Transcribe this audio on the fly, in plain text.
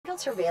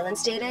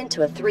surveillance data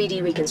into a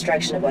 3D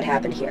reconstruction of what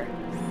happened here.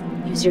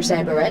 Use your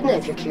cyber retina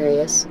if you're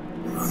curious.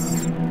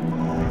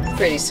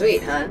 Pretty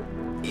sweet, huh?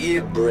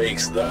 It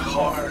breaks the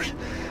heart.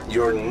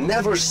 You're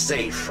never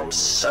safe from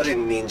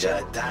sudden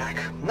ninja attack,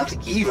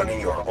 not even in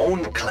your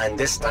own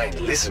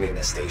clandestine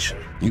listening station.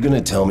 You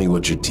gonna tell me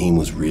what your team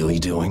was really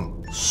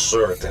doing?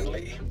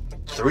 Certainly.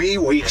 3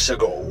 weeks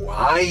ago,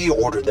 I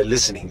ordered the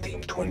listening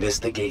team to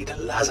investigate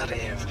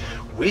Lazarev,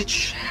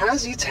 which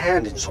has its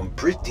hand in some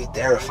pretty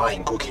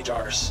terrifying cookie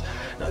jars.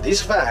 Now,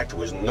 this fact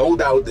was no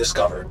doubt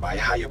discovered by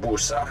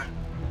Hayabusa.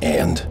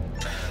 And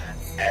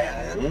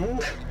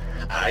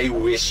I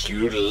wish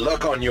you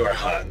luck on your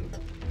hunt.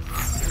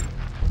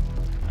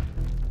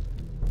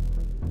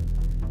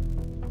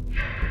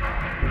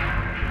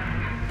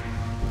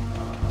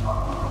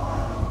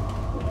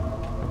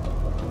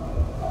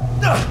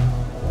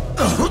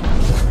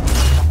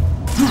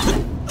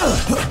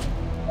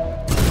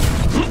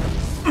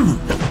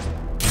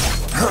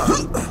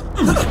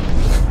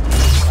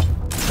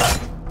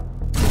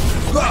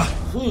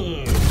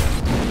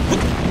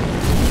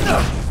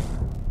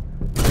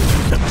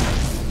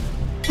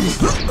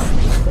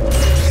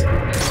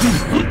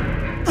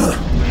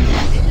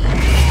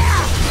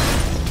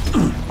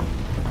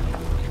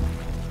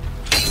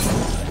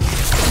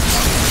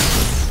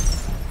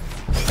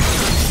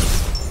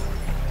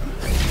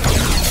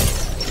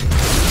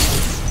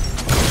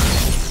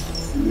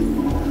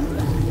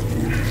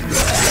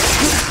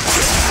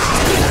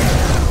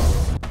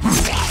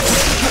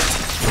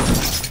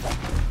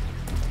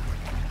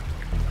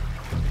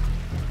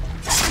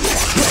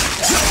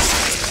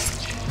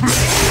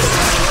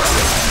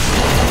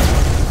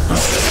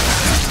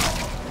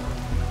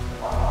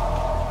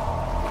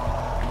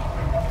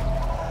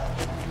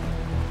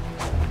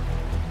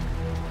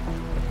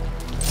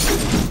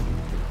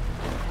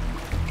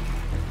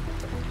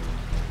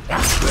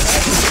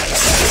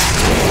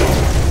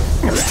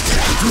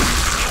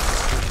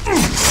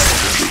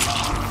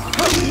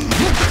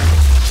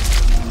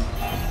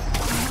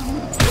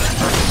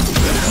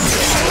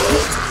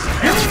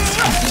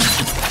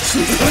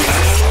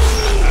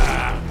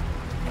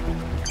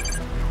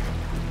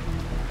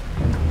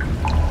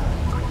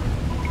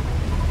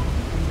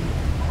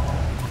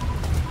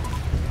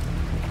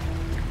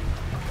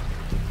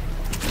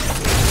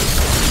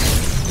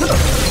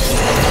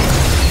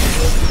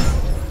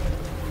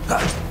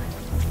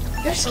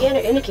 Your scanner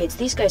indicates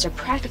these guys are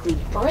practically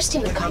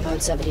bursting with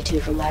Compound 72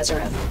 from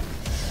Lazarev.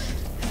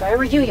 If I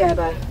were you,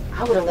 Yaiba,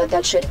 I wouldn't let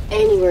that shit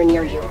anywhere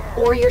near you,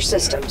 or your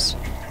systems.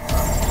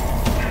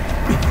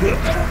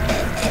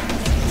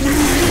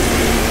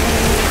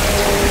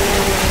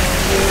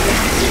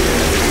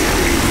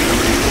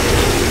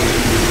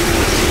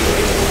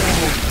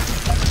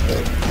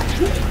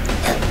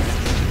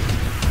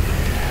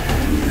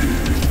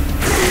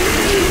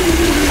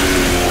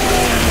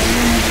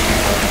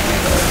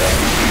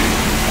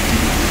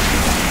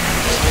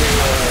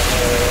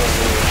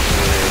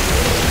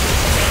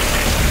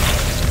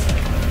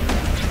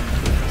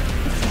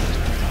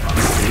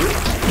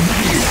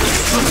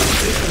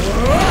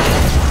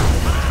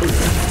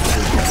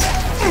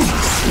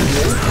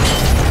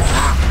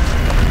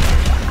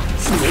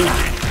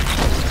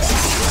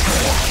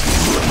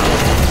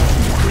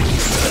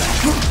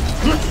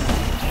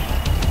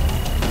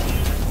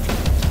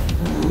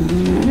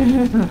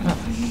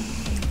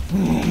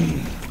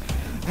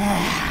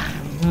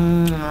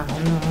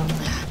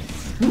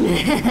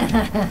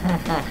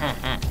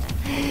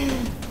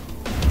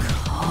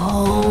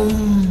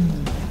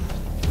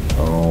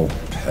 I'll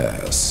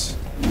pass.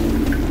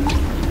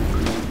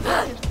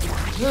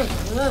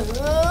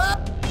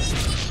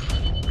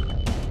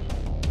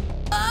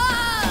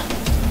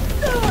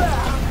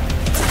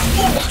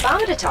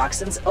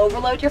 Vomitotoxins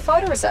overload your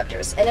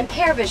photoreceptors and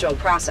impair visual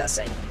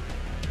processing.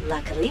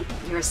 Luckily,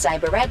 your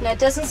cyber retina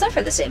doesn't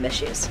suffer the same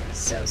issues,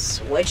 so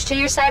switch to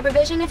your cyber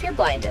vision if you're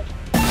blinded.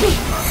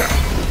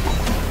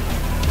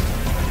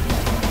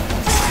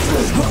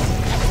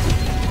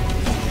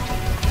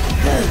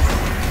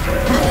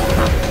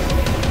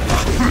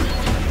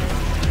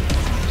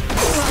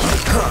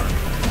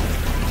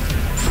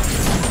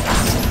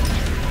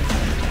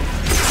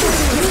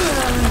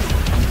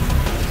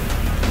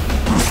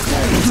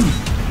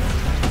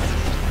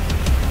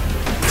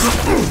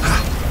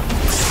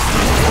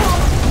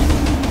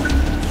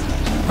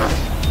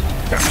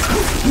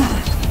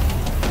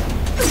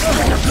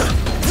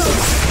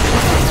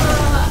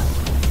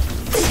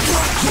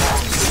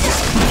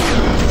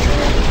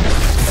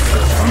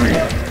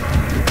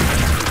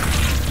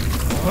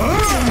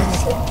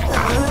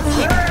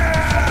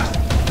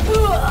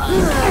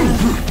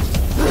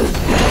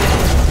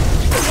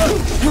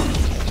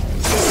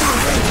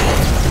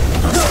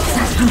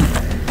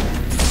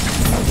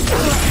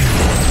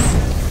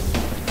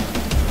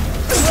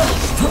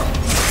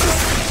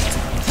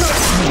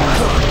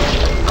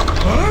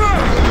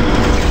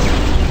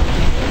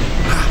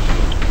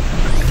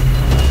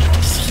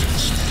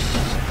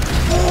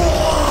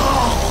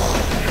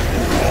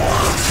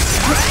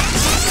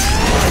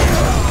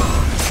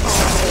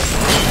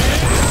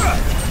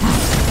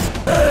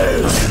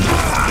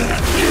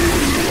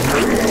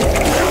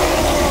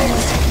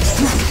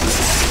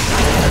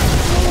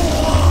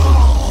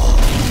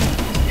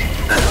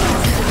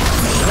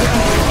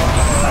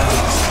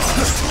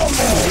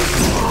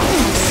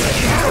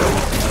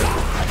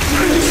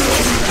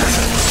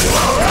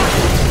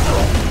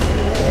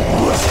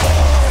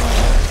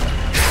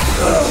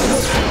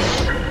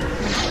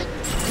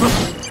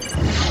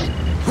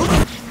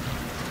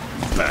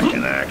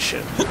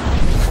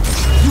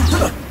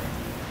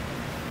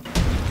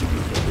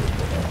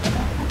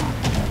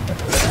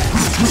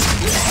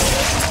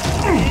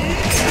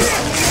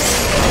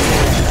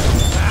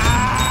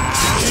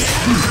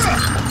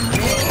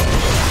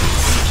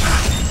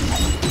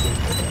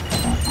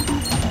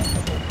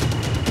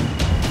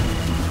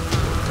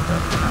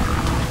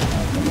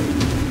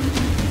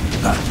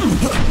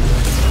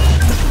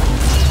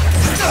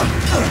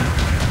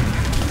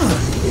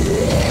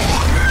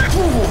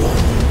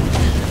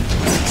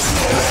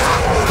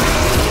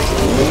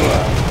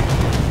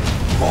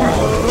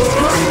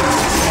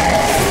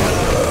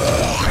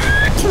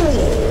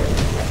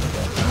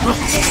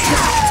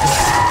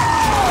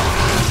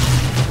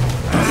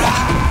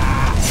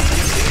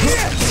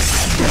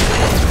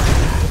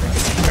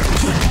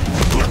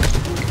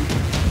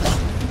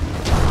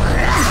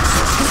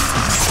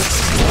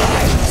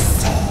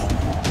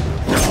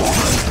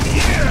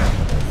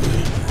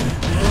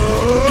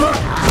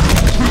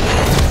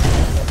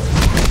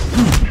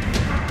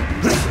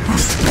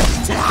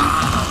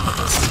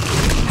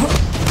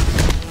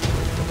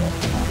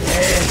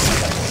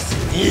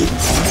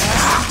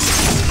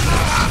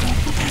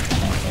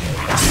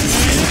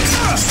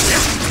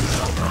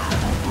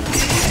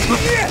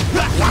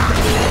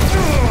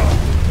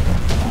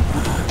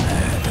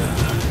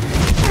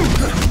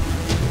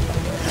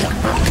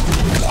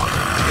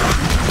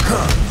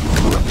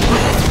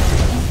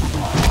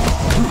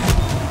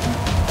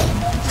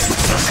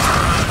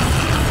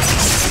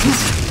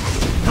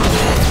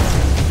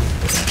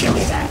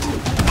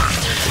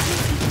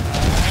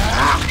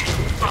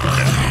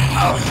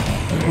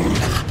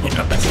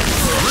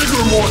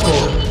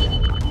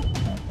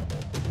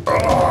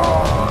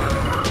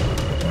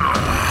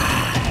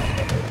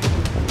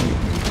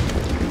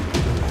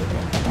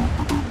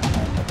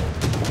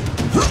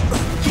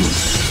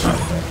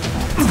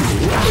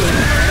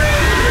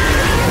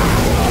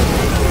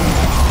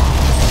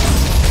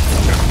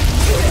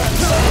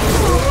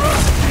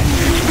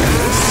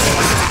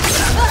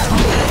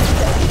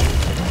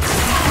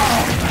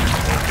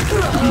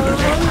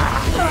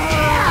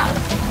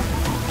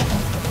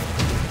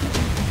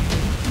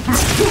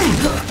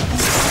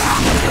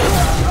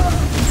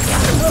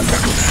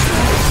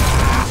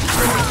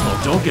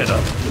 Don't get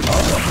up.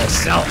 I'll help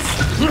myself.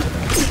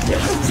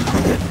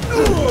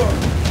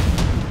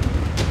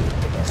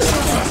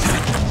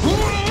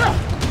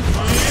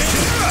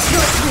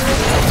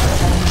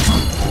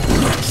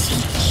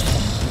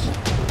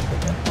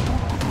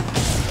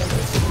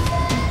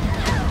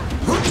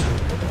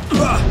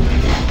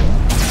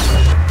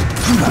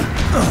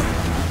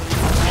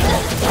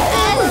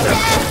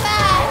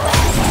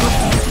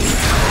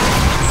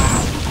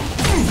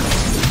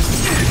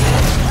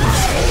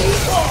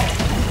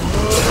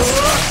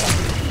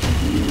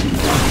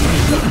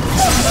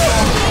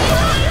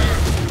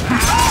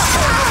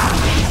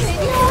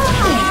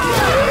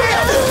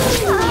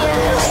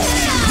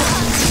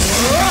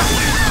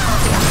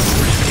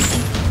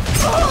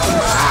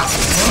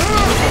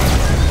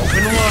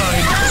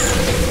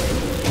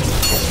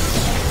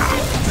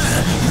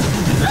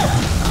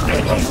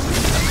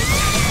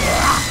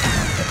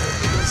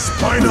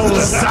 Final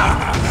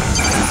zap!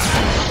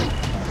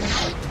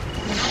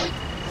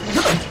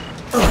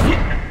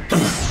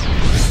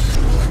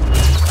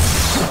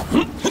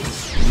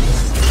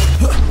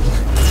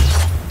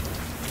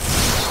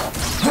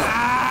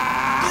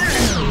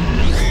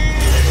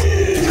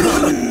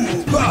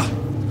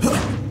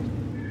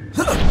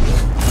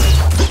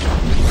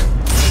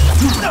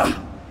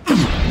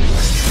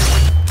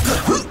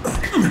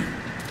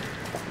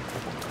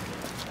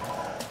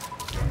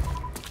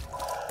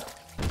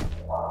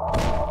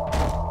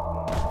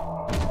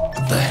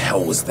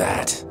 What was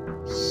that?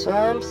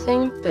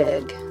 Something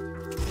big.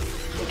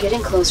 We're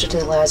getting closer to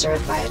the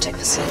Lazarus biotech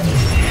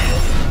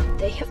facility.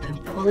 They have been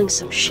pulling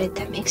some shit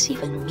that makes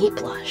even me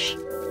blush.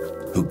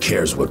 Who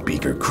cares what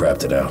Beaker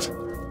crapped it out?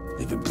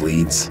 If it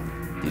bleeds,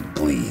 it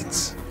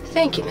bleeds.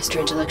 Thank you, Mr.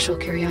 Intellectual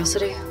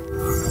Curiosity.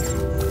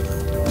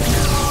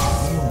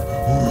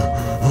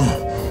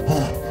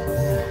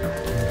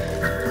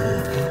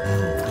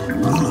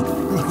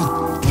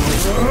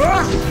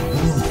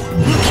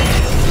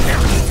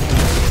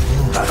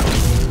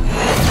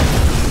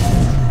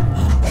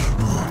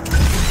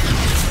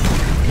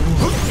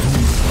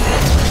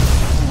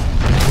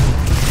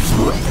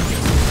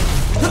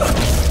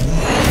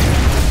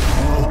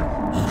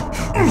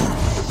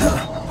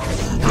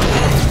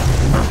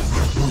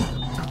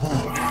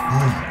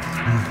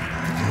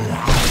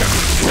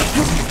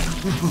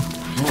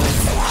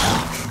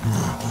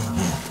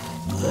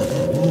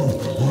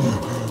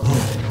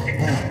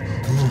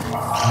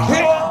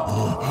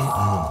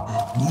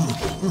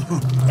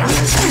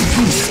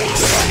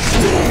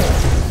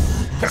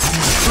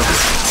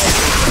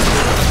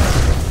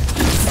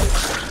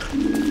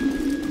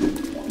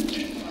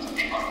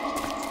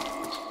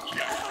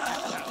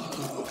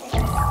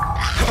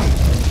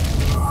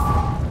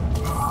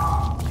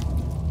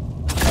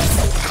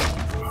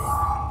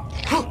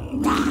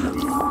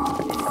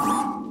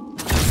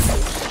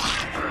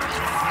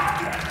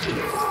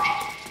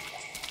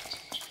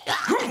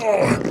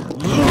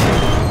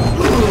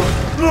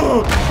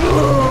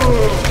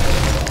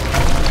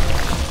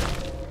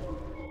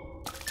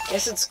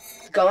 guess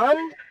it's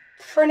gone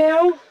for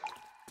now?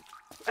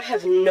 I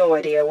have no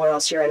idea what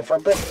else you're in for,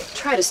 but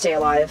try to stay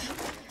alive.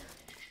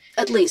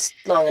 At least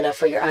long enough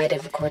for your eye to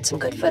record some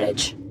good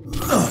footage.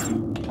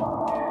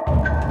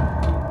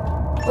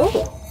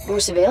 Oh, more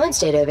surveillance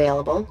data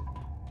available,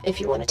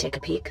 if you want to take a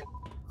peek.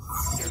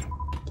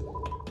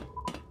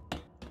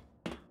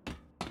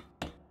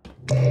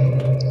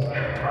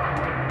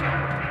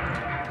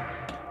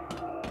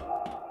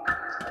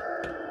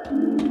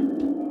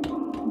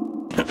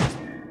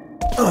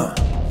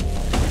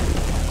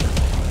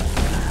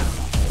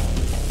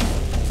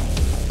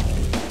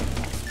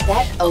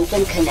 That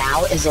open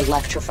canal is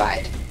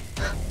electrified.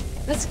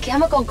 This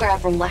chemical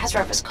graph from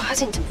Lazarus is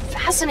causing some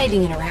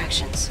fascinating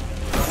interactions.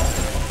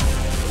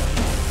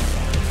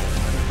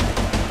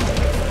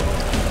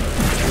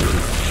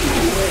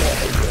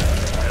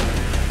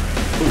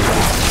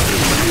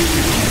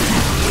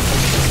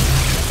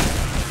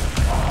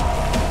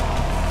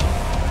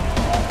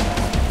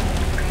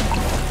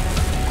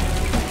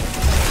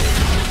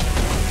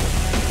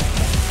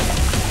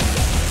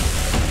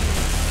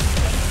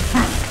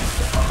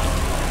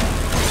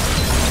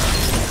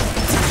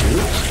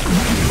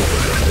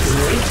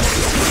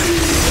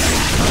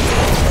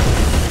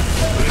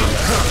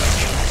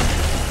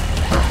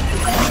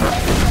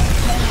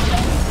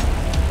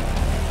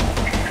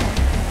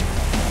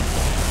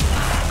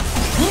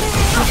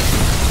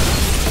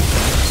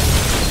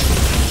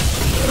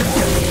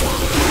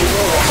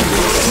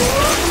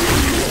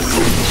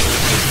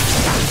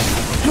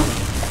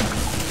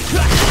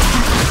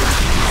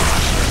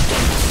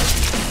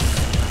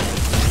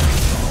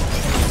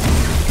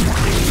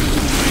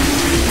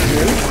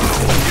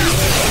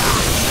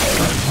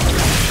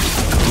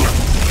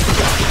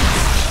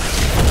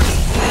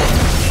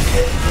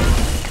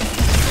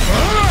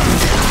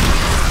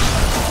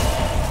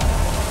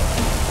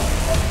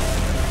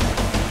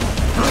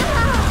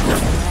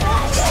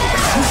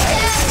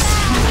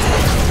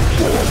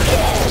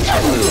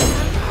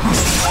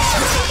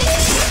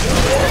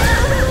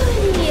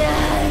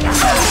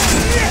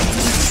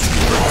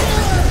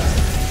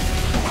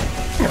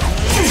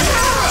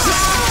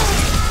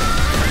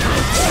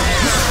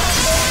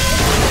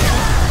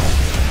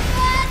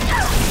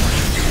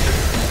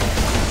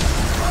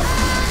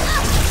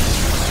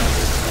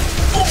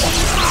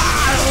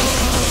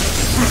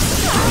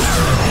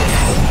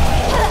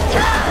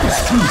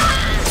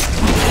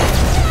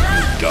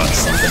 Got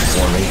something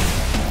for me?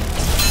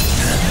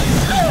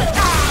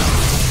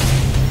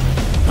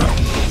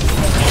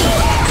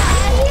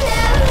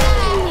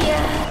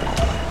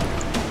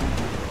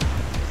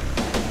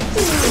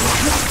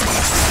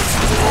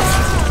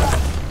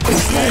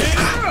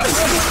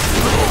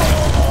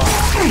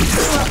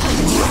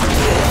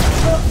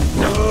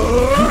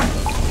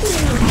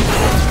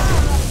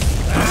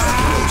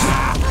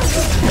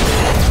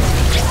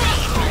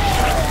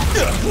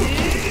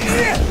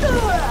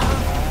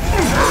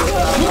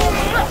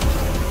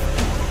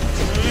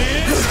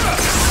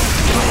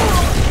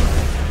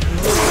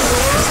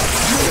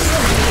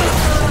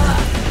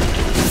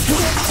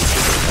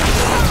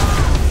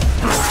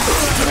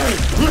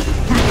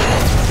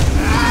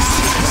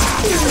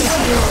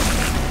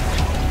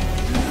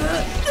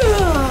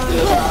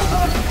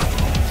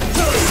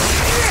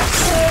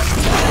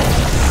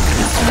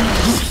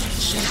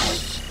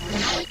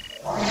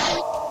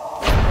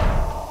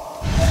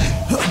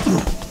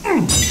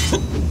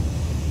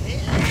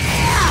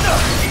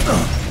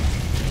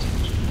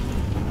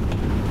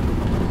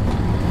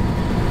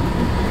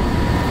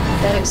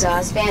 That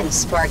exhaust fan is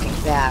sparking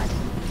bad.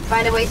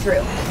 Find a way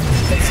through.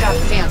 But stop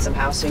the fan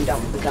somehow so you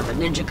don't become a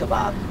ninja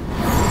kebab.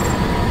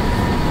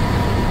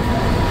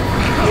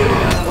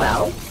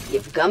 Well,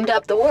 you've gummed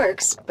up the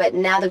works, but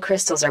now the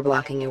crystals are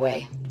blocking your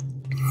way.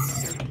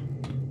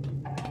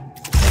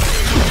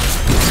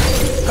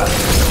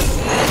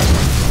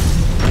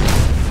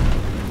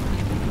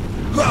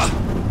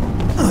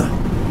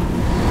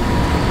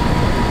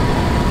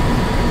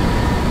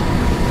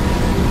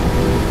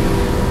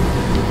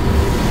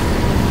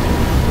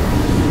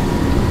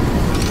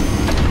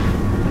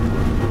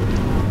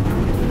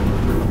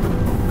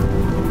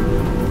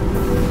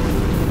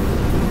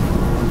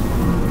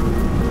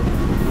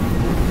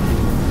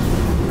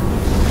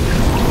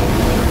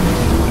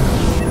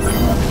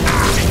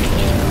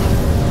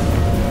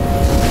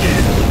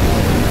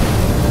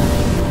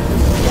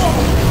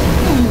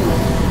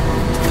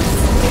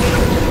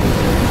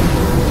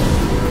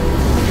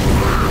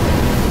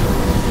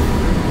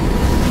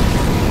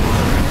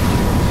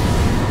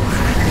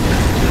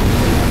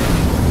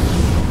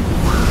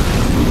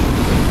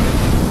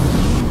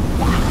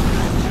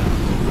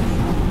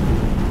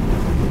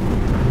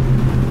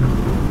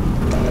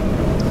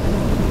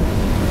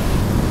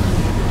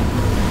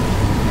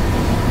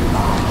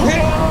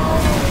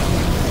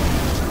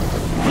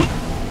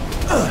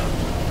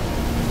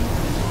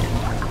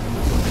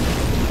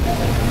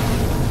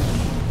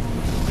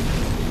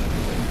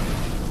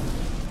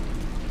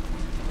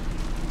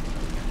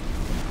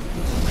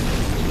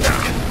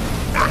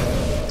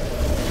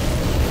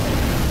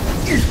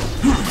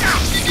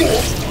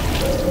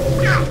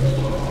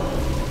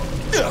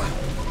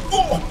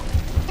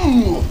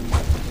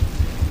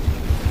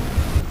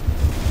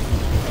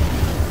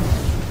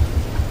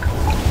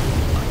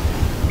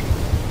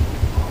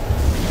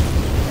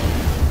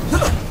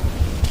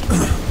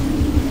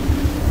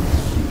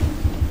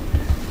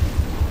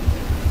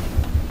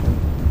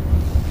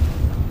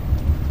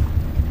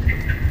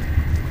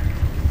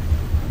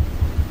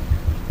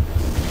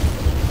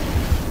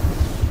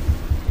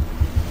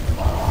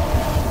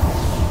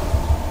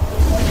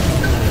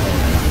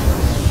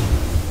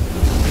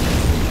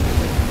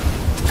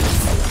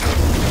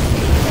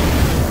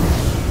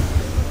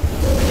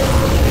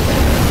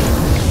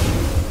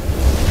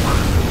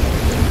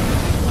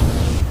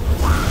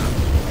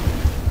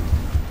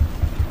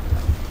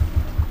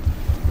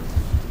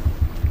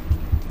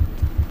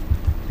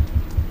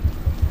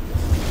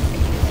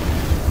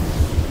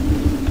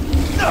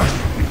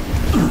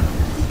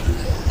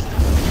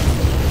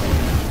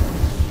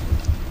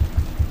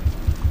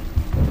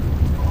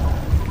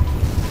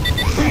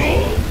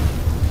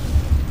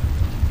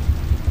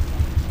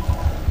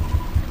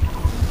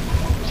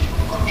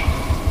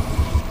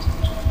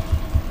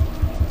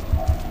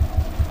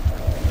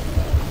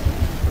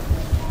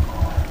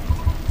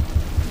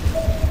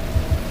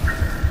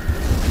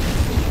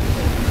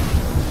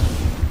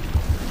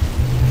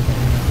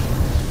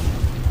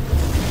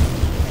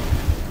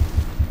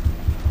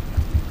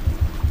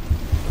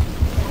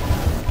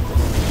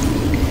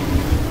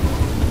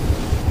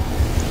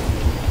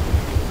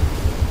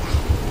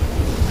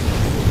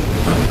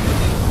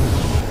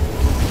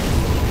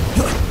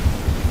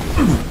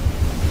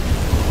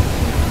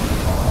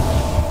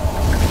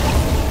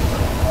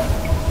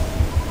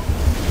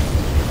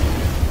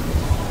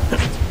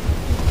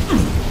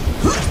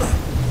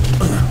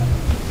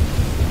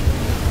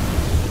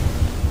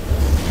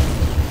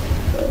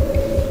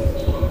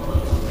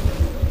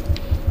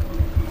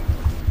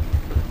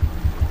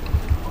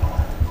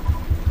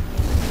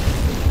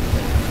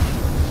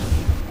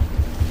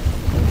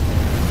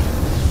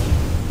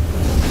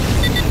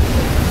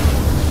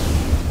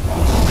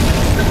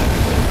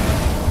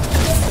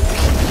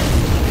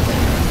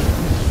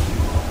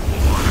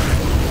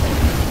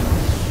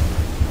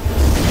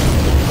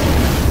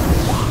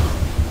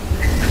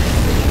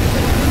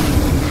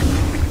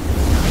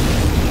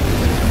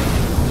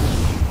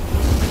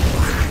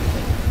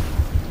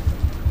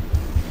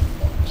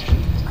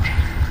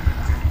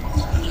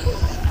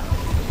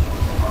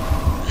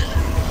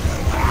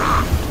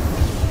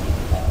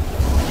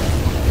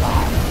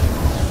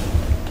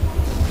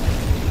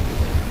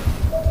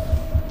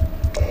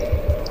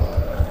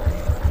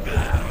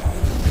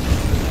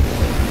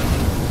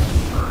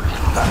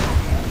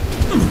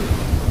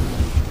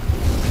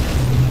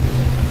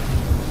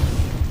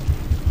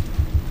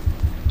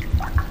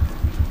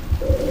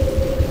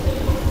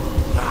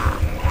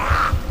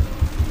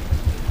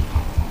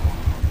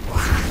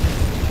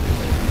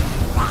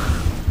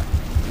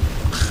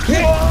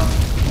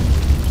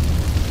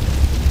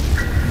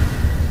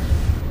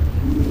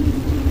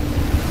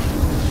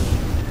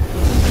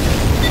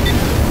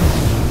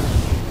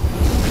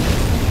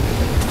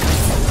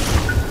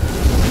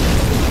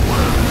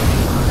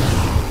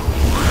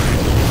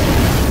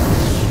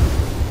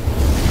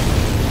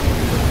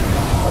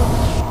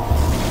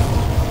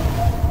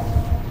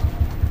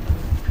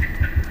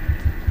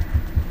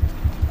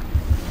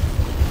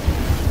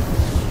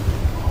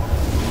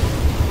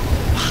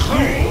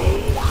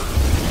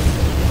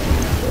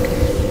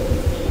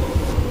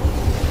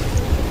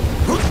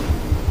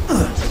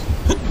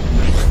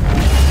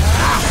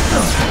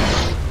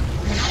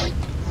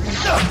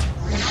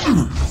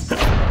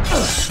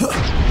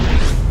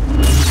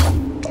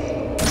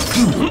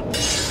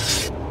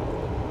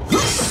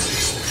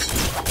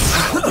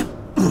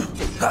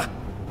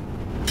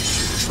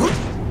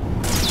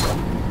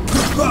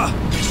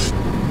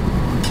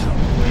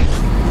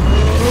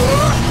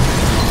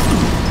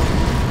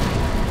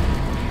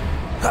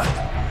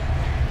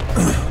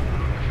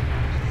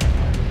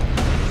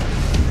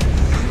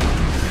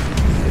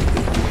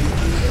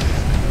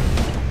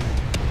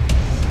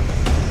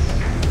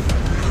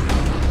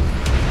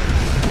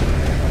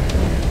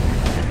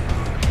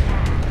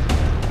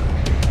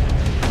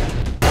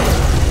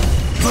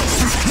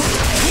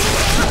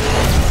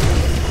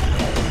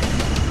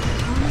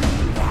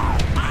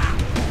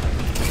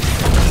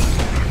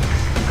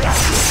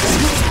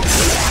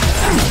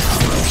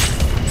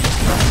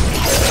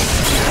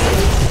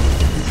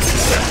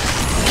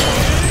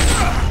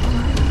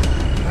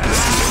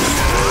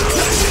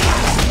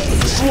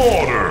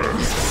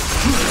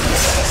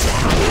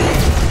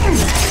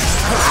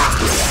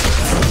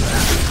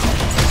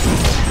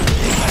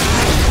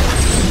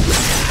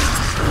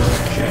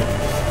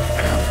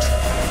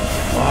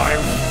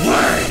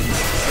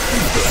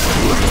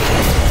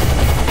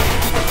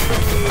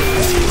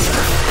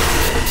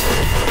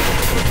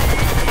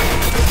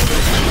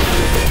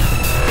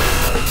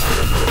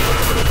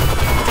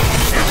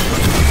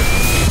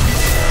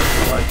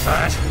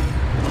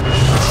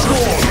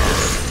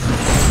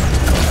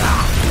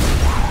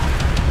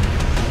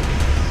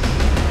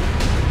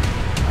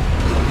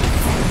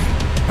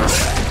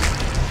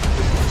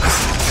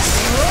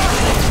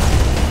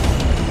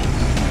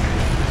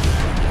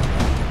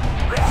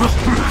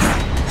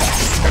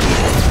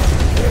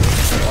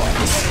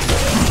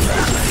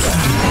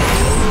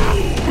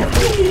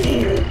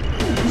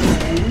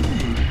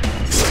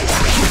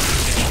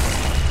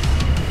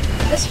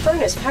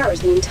 otherwise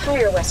powers the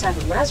entire west half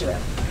of Lazarev,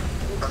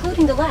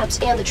 including the labs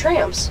and the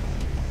trams.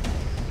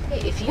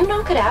 Hey, if you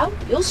knock it out,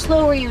 you'll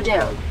slow you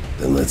down.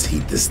 Then let's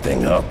heat this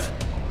thing up.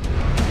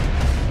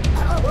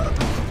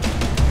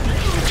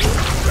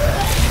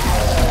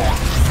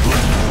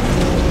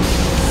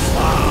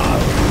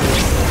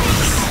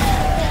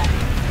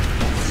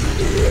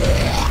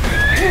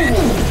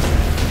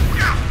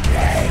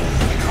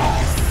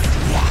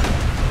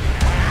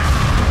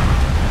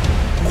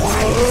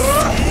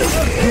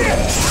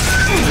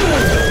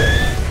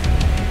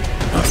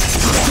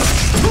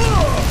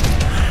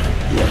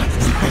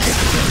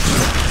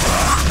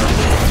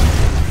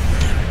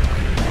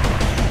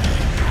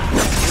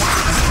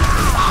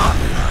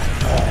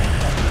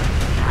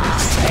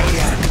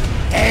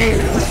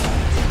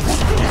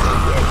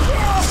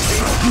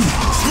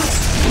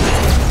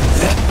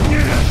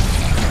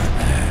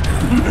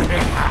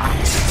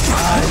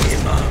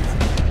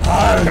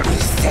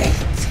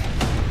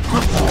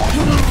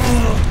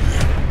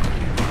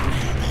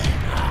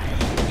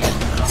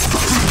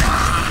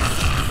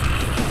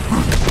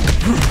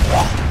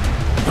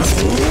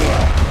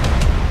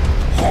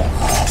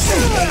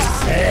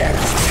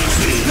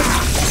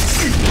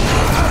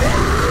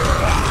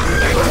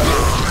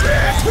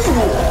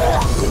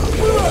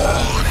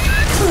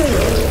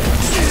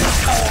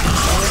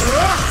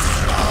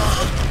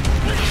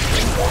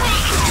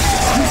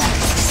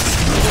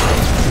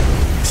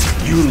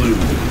 You lose.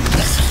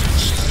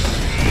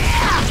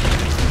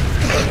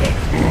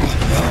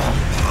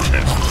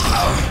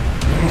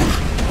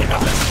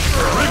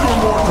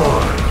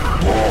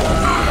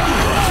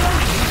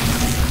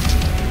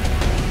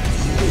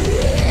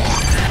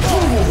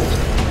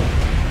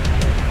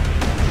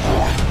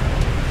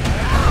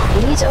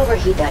 We need to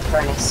overheat that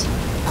furnace.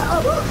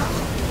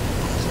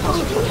 Suppose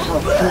it would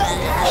help.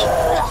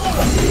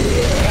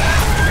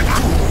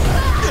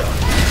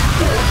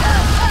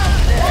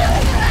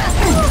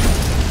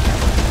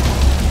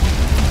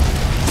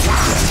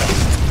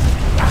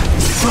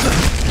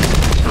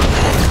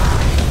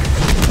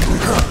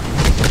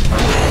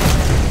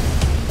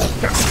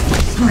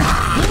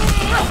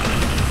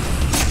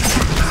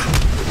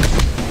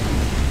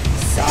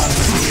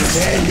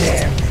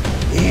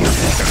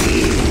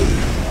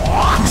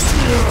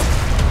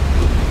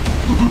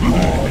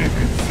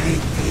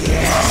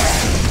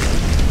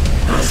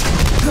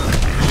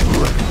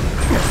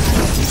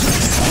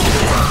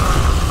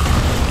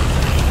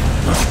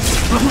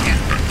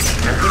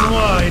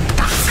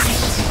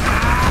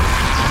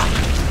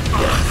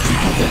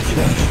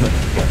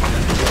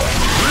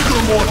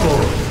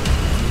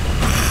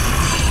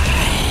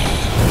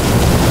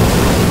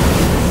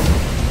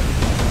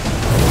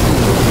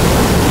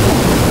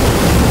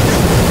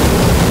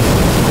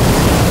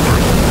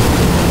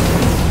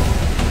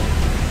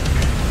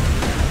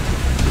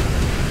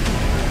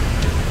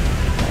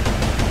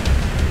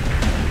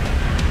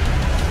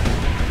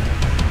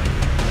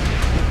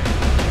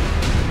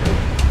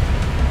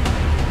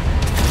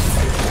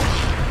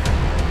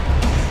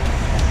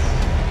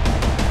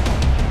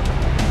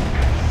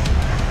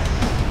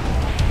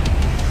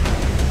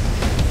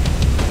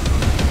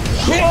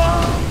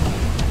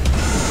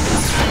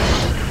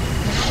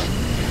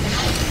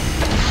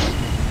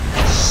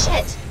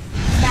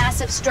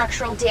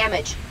 Structural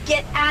damage.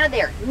 Get out of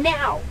there,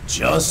 now!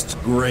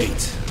 Just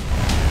great.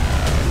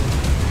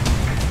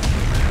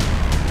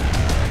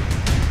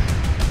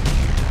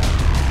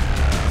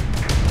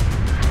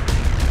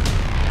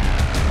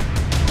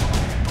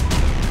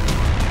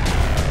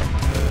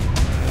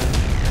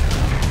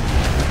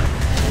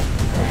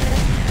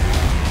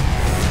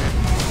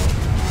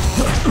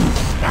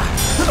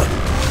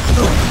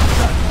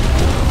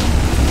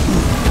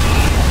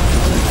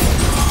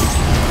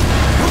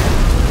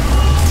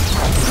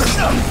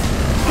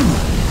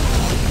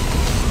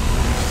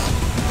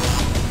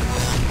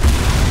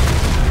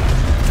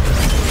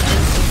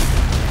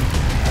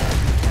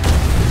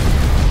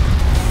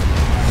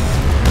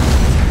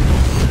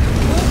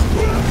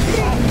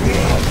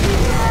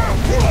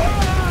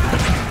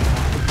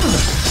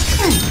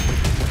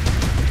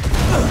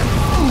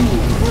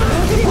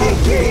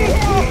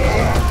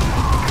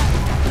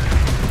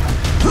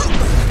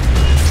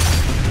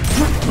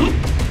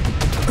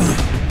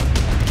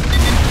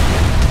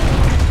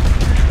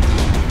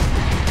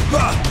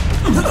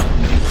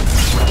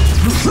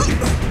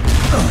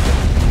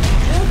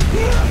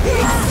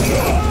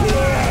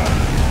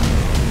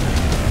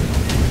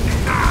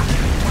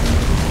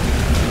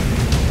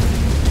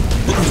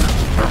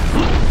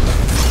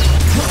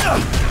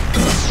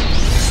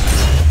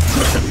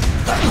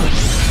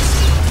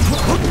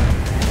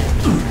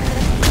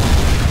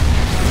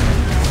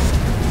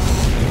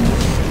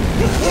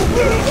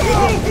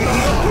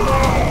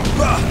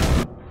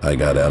 I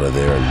got out of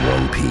there in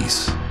one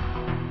piece,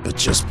 but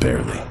just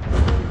barely.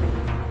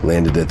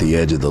 Landed at the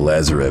edge of the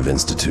Lazarev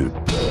Institute.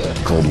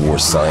 Cold War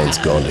science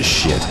gone to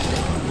shit.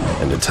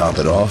 And to top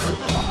it off,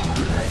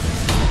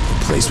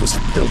 the place was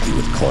filthy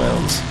with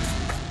clowns.